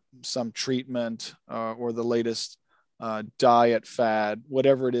 or some treatment, or the latest diet fad,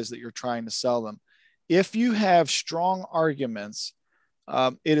 whatever it is that you're trying to sell them, if you have strong arguments,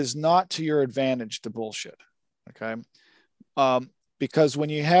 it is not to your advantage to bullshit. Okay. Because when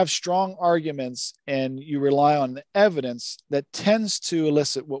you have strong arguments and you rely on the evidence, that tends to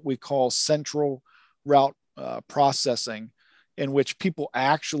elicit what we call central route processing, in which people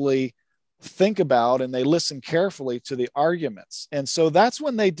actually think about and they listen carefully to the arguments. And so that's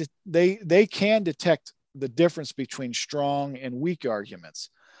when they can detect the difference between strong and weak arguments.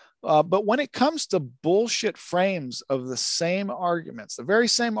 But when it comes to bullshit frames of the same arguments, the very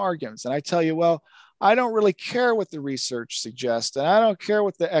same arguments, and I tell you, well, I don't really care what the research suggests, and I don't care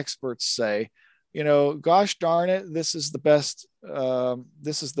what the experts say. Gosh darn it, this is the best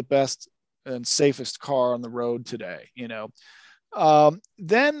and safest car on the road today,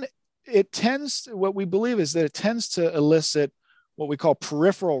 then what we believe is that it tends to elicit what we call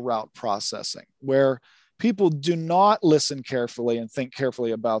peripheral route processing, where people do not listen carefully and think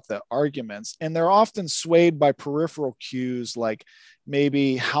carefully about the arguments. And they're often swayed by peripheral cues, like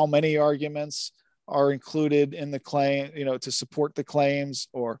maybe how many arguments are included in the claim, to support the claims,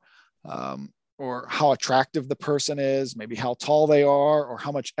 or how attractive the person is, maybe how tall they are, or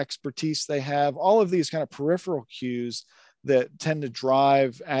how much expertise they have. All of these kind of peripheral cues that tend to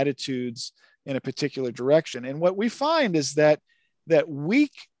drive attitudes in a particular direction. And what we find is that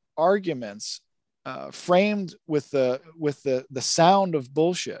weak arguments framed with the sound of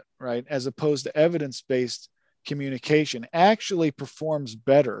bullshit, right, as opposed to evidence-based communication, actually performs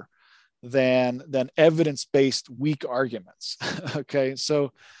better than evidence-based weak arguments. Okay,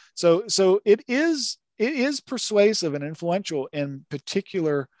 so it is persuasive and influential in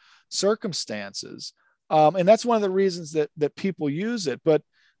particular circumstances, and that's one of the reasons that people use it. But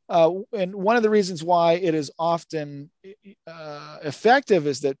and one of the reasons why it is often effective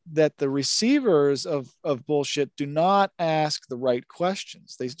is that the receivers of bullshit do not ask the right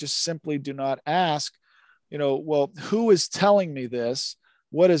questions. They just simply do not ask, well, who is telling me this?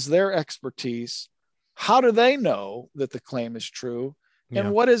 What is their expertise? How do they know that the claim is true?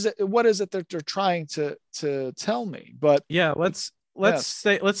 And what is it that they're trying to tell me? But yeah, let's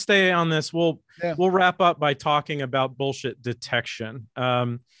stay on this. We'll wrap up by talking about bullshit detection.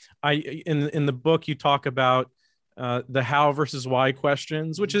 In the book you talk about the how versus why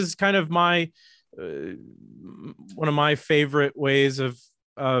questions, which is kind of my one of my favorite ways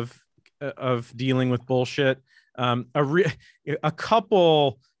of dealing with bullshit. A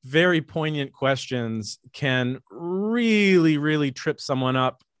couple very poignant questions can really, really trip someone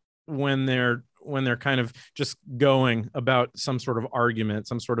up when they're kind of just going about some sort of argument,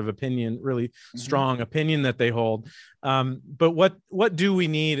 some sort of opinion, really strong opinion that they hold. But what do we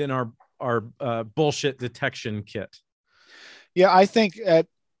need in our bullshit detection kit? Yeah, I think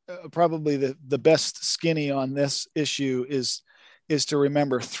probably the best skinny on this issue is to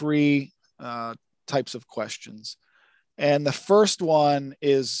remember three types of questions. And the first one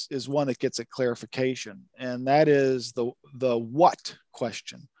is one that gets a clarification, and that is the what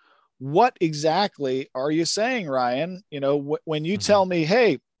question. What exactly are you saying, Ryan? When you tell me,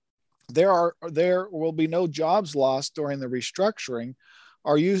 hey, there will be no jobs lost during the restructuring,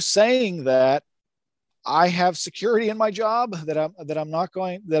 are you saying that I have security in my job, that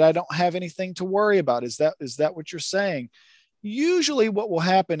I don't have anything to worry about? Is that what you're saying? Usually what will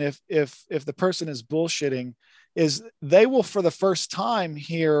happen if the person is bullshitting is they will, for the first time,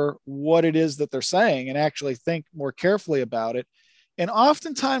 hear what it is that they're saying and actually think more carefully about it. And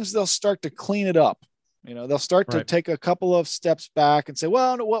oftentimes they'll start to clean it up. They'll start to take a couple of steps back and say,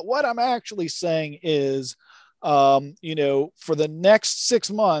 well, what I'm actually saying is, for the next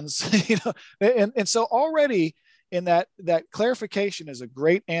 6 months, and so already in that clarification is a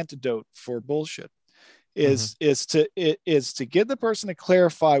great antidote for bullshit. Is to get the person to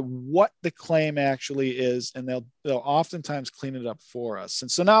clarify what the claim actually is, and they'll oftentimes clean it up for us. And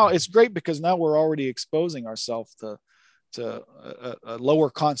so now it's great because now we're already exposing ourselves to a lower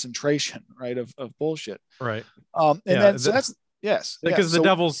concentration, right, of bullshit. Right. That's yes, because the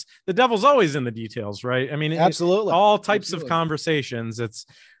devil's always in the details, right? I mean, absolutely, all types of conversations. It's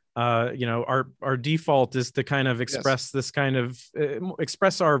our default is to kind of express this kind of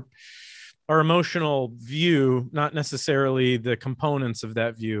express our emotional view, not necessarily the components of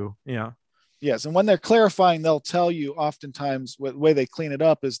that view. Yeah. Yes. And when they're clarifying, they'll tell you, oftentimes the way they clean it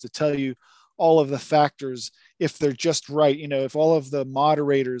up is to tell you all of the factors, if they're just right, if all of the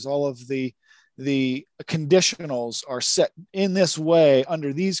moderators, all of the conditionals are set in this way,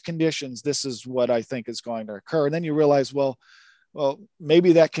 under these conditions, this is what I think is going to occur. And then you realize, well,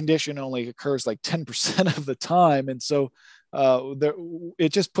 maybe that condition only occurs like 10% of the time. And so it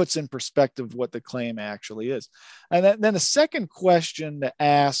just puts in perspective what the claim actually is. And then the second question to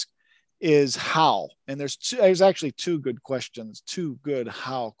ask is how. And there's actually two good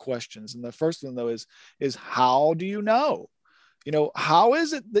how questions. And the first one, though, is how do you know? How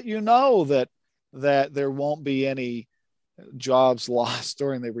is it that you know that there won't be any jobs lost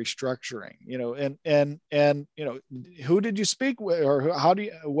during the restructuring? And who did you speak with, or how do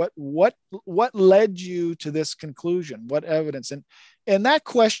you what led you to this conclusion? What evidence? And that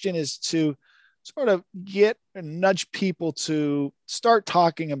question is to sort of nudge people to start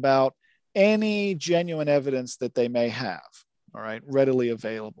talking about any genuine evidence that they may have, all right, readily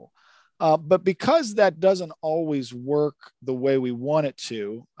available. But because that doesn't always work the way we want it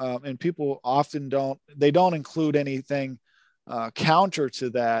to, and people often don't include anything counter to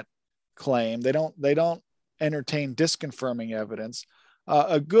that, claim. They don't entertain disconfirming evidence.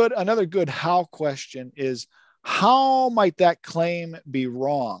 Another good how question is, how might that claim be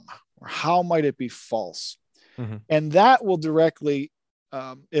wrong, or how might it be false? Mm-hmm. And that will directly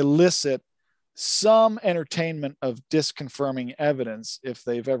elicit some entertainment of disconfirming evidence if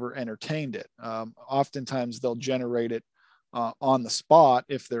they've ever entertained it. Oftentimes they'll generate it on the spot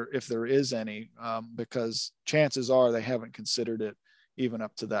if there is any, because chances are they haven't considered it even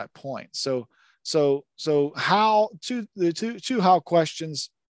up to that point. So how the two how questions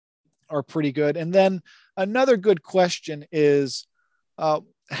are pretty good. And then another good question is,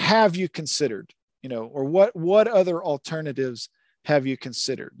 have you considered, or what other alternatives have you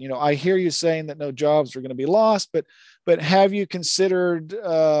considered? I hear you saying that no jobs are going to be lost, but have you considered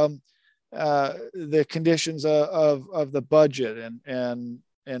the conditions of the budget and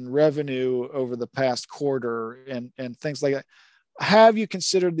revenue over the past quarter and things like that? Have you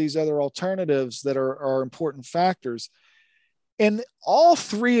considered these other alternatives that are important factors? And all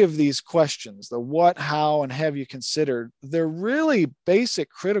three of these questions, the what, how, and have you considered, they're really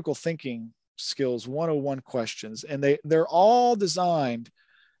basic critical thinking skills 101 questions, and they're all designed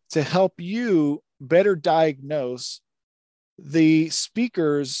to help you better diagnose the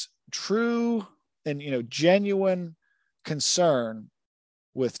speaker's true and genuine concern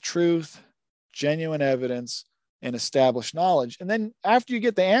with truth, genuine evidence, and established knowledge. And then after you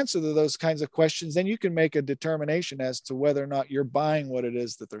get the answer to those kinds of questions, then you can make a determination as to whether or not you're buying what it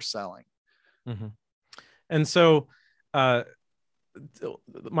is that they're selling. Mm-hmm. And so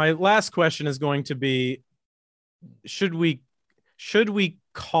my last question is going to be, should we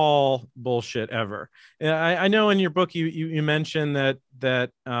call bullshit ever? I know in your book you mentioned that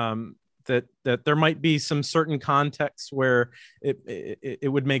there might be some certain contexts where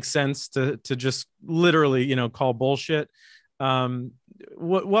it would make sense to just literally call bullshit.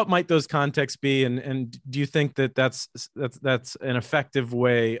 What might those contexts be, and do you think that that's an effective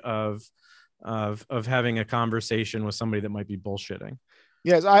way of having a conversation with somebody that might be bullshitting?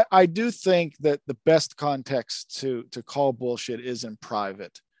 Yes, I do think that the best context to call bullshit is in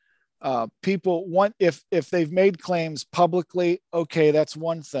private. People want, if they've made claims publicly, okay, that's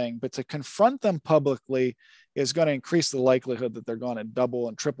one thing, but to confront them publicly is going to increase the likelihood that they're going to double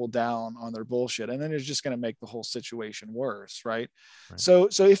and triple down on their bullshit, and then it's just going to make the whole situation worse, right? So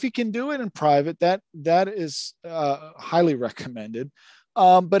if you can do it in private, that is highly recommended.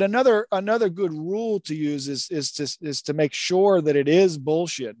 But another good rule to use is to make sure that it is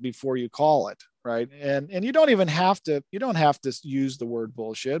bullshit before you call it, right? And you don't have to use the word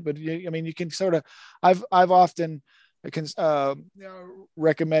bullshit, but you can sort of, I've often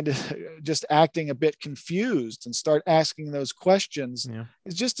recommended just acting a bit confused and start asking those questions. Yeah.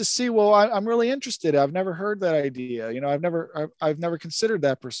 It's just to see, well, I'm really interested. I've never heard that idea. I've never considered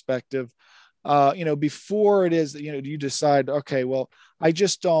that perspective. Before it is, you decide, okay, well, I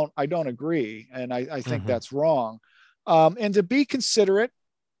don't agree. And I think that's wrong. And to be considerate,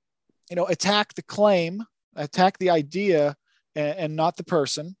 attack the claim, attack the idea and not the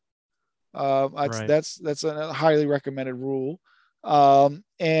person. That's a highly recommended rule.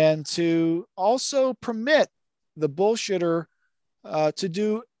 And to also permit the bullshitter to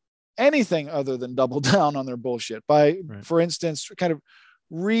do anything other than double down on their bullshit by, for instance, kind of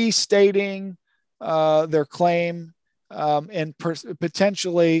restating their claim and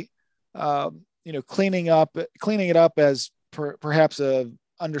potentially, cleaning it up as perhaps a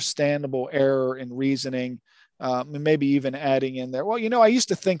understandable error in reasoning, and maybe even adding in there, well, I used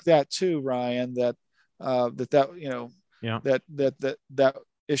to think that too, Ryan, that that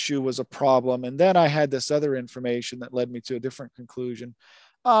issue was a problem, and then I had this other information that led me to a different conclusion.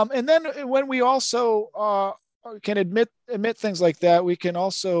 And then when we also can admit things like that, we can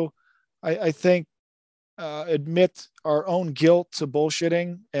also, I think, admit our own guilt to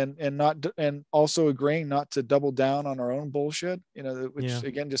bullshitting and also agreeing not to double down on our own bullshit, which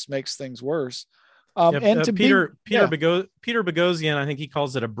again just makes things worse. Peter Boghossian, I think he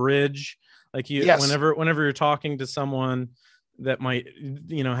calls it a bridge. Like whenever you're talking to someone that might,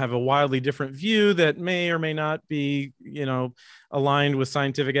 have a wildly different view that may or may not be, aligned with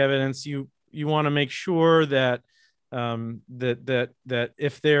scientific evidence, you want to make sure that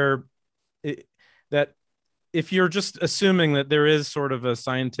if you're just assuming that there is sort of a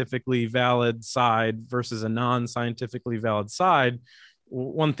scientifically valid side versus a non-scientifically valid side,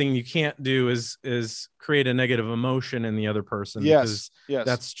 one thing you can't do is create a negative emotion in the other person. Yes.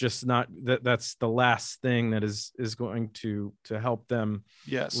 That's just not that's the last thing that is going to help them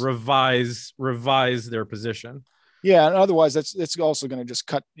revise their position. Yeah, and otherwise it's also going to just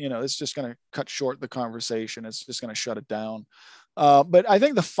cut, it's just going to cut short the conversation. It's just going to shut it down. But I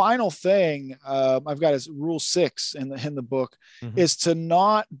think the final thing I've got is rule 6 in the book is to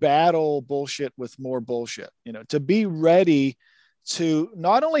not battle bullshit with more bullshit. To be ready to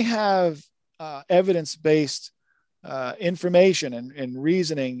not only have evidence-based information and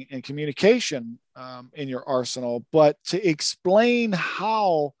reasoning and communication in your arsenal, but to explain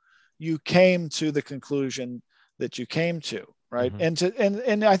how you came to the conclusion that you came to, right?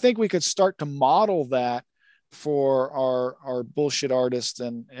 And I think we could start to model that for our bullshit artists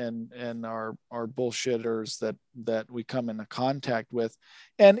and our bullshitters that we come into contact with.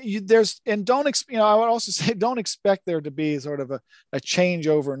 And I would also say, don't expect there to be sort of a change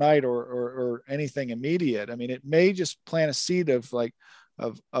overnight or anything immediate. I mean, it may just plant a seed of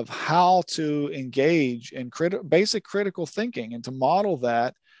how to engage in basic critical thinking and to model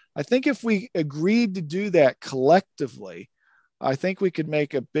that. I think if we agreed to do that collectively, I think we could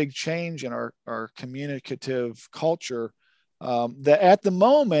make a big change in our communicative culture that at the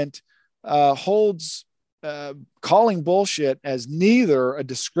moment holds calling bullshit as neither a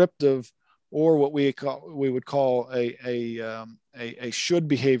descriptive or what we would call a should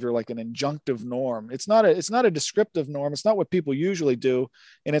behavior, like an injunctive norm. It's not a descriptive norm. It's not what people usually do,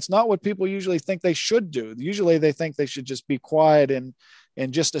 and it's not what people usually think they should do. Usually they think they should just be quiet and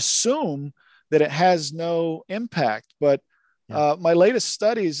just assume that it has no impact. But my latest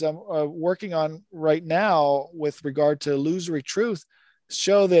studies I'm working on right now with regard to illusory truth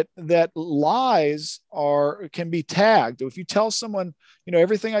show that lies can be tagged. If you tell someone,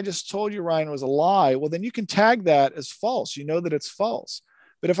 everything I just told you, Ryan, was a lie, well, then you can tag that as false. You know that it's false.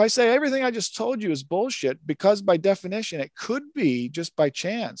 But if I say everything I just told you is bullshit, because by definition it could be, just by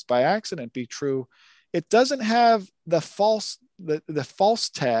chance, by accident, be true, it doesn't have the false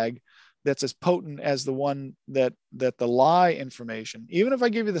tag that's as potent as the one that the lie information. Even if I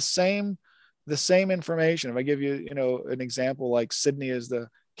give you the same information, if I give you, an example like Sydney is the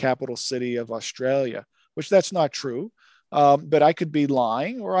capital city of Australia, which that's not true, but I could be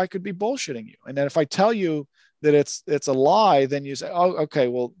lying or I could be bullshitting you. And then if I tell you that it's a lie, then you say, oh, okay,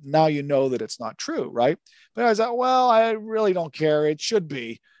 well, now you know that it's not true, right? But I was like, well, I really don't care. It should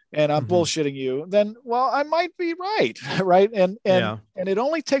be. And I'm bullshitting you, then, well, I might be right. Right. And it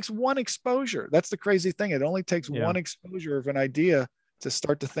only takes one exposure. That's the crazy thing. It only takes one exposure of an idea to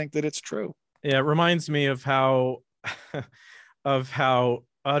start to think that it's true. Yeah. It reminds me of how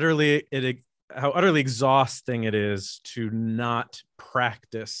utterly exhausting it is to not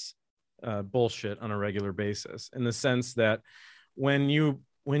practice bullshit on a regular basis, in the sense that when you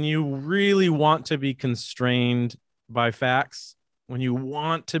really want to be constrained by facts, when you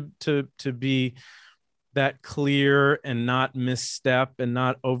want to be that clear and not misstep and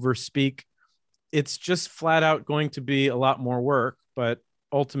not overspeak, it's just flat out going to be a lot more work. But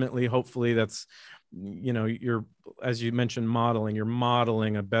ultimately, hopefully, that's, you're, as you mentioned, you're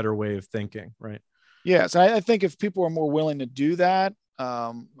modeling a better way of thinking, right? Yes, I think if people are more willing to do that,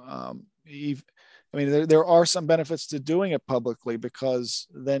 there are some benefits to doing it publicly, because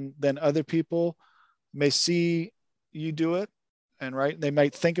then other people may see you do it. And right, they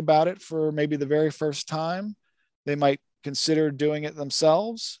might think about it for maybe the very first time. They might consider doing it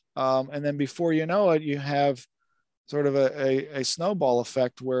themselves. And then before you know it, you have sort of a snowball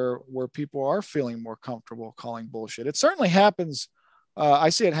effect where people are feeling more comfortable calling bullshit. It certainly happens. I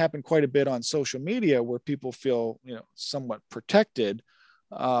see it happen quite a bit on social media, where people feel, somewhat protected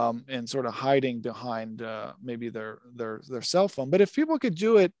and sort of hiding behind maybe their cell phone. But if people could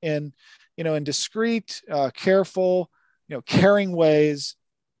do it in discreet, careful, caring ways,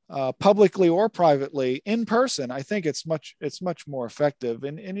 publicly or privately, in person, I think it's much more effective.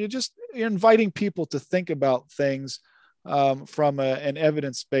 And you're inviting people to think about things from an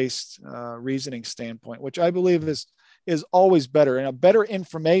evidence-based reasoning standpoint, which I believe is always better. And a better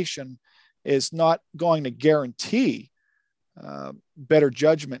information is not going to guarantee better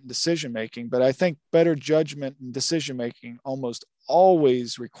judgment and decision making, but I think better judgment and decision making almost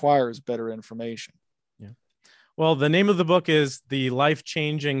always requires better information. Well, the name of the book is The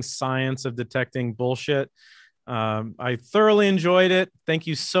Life-Changing Science of Detecting Bullshit. I thoroughly enjoyed it. Thank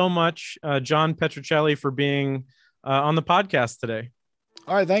you so much, John Petruccelli, for being on the podcast today.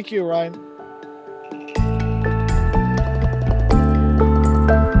 All right. Thank you, Ryan.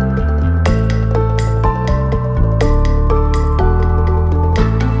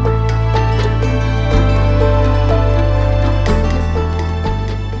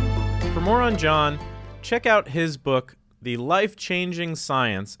 For more on John, check out his book, The Life-Changing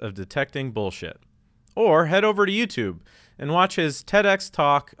Science of Detecting Bullshit. Or head over to YouTube and watch his TEDx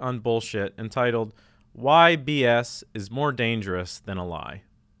talk on bullshit entitled, Why BS is More Dangerous Than a Lie.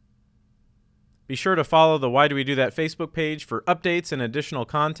 Be sure to follow the Why Do We Do That Facebook page for updates and additional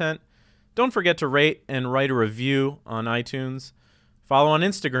content. Don't forget to rate and write a review on iTunes. Follow on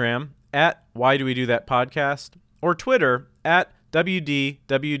Instagram at Why Do We Do That Podcast or Twitter at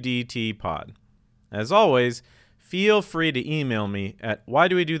WDWDTpod. As always, feel free to email me at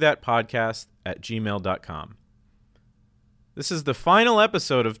whydowedothatpodcast@gmail.com. This is the final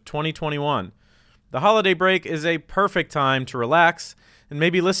episode of 2021. The holiday break is a perfect time to relax and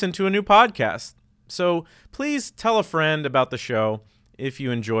maybe listen to a new podcast. So please tell a friend about the show if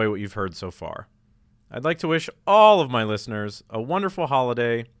you enjoy what you've heard so far. I'd like to wish all of my listeners a wonderful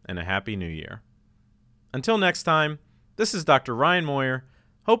holiday and a happy new year. Until next time, this is Dr. Ryan Moyer,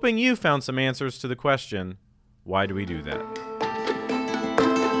 hoping you found some answers to the question, why do we do that?